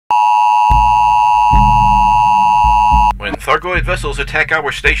Thargoid vessels attack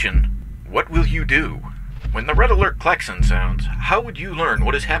our station, what will you do? When the red alert klaxon sounds, how would you learn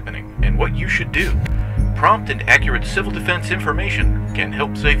what is happening and what you should do? Prompt and accurate civil defense information can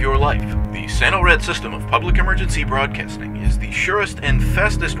help save your life. The Sanelrad system of public emergency broadcasting is the surest and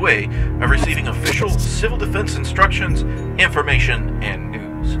fastest way of receiving official civil defense instructions, information, and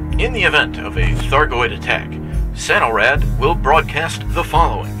news. In the event of a Thargoid attack, Sanelrad will broadcast the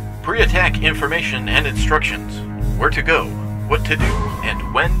following: pre-attack information and instructions, where to go, what to do,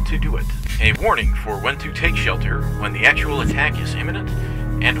 and when to do it. A warning for when to take shelter when the actual attack is imminent,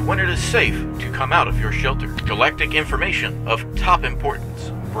 and when it is safe to come out of your shelter. Galactic information of top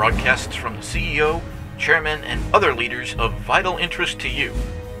importance. Broadcasts from the CEO, chairman, and other leaders of vital interest to you.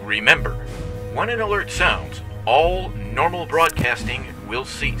 Remember, when an alert sounds, all normal broadcasting will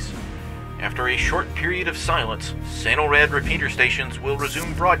cease. After a short period of silence, Sanelrad repeater stations will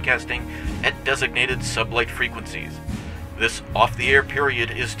resume broadcasting at designated sublight frequencies. This off-the-air period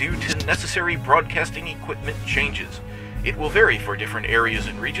is due to necessary broadcasting equipment changes. It will vary for different areas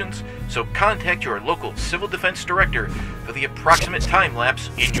and regions, so contact your local Civil Defense Director for the approximate time lapse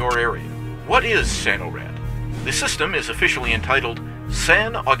in your area. What is Sanelrad? The system is officially entitled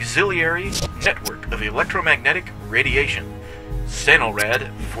San Auxiliary Network of Electromagnetic Radiation,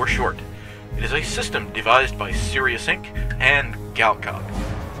 Sanelrad for short. It is a system devised by Sirius Inc. and Galcog,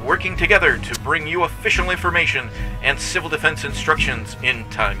 working together to bring you official information and civil defense instructions in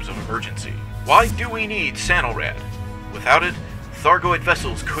times of emergency. Why do we need Sanelrad? Without it, Thargoid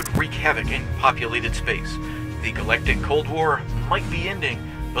vessels could wreak havoc in populated space. The Galactic Cold War might be ending,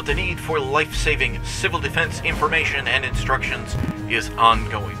 but the need for life-saving civil defense information and instructions is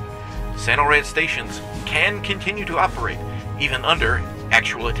ongoing. Sanelrad stations can continue to operate, even under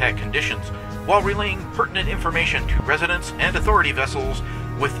actual attack conditions, while relaying pertinent information to residents and authority vessels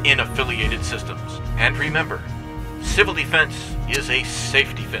within affiliated systems. And remember, civil defense is a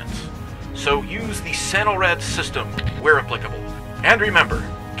safe defense, so use the Sanelrad system where applicable. And remember,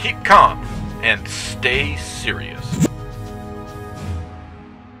 keep calm and stay serious.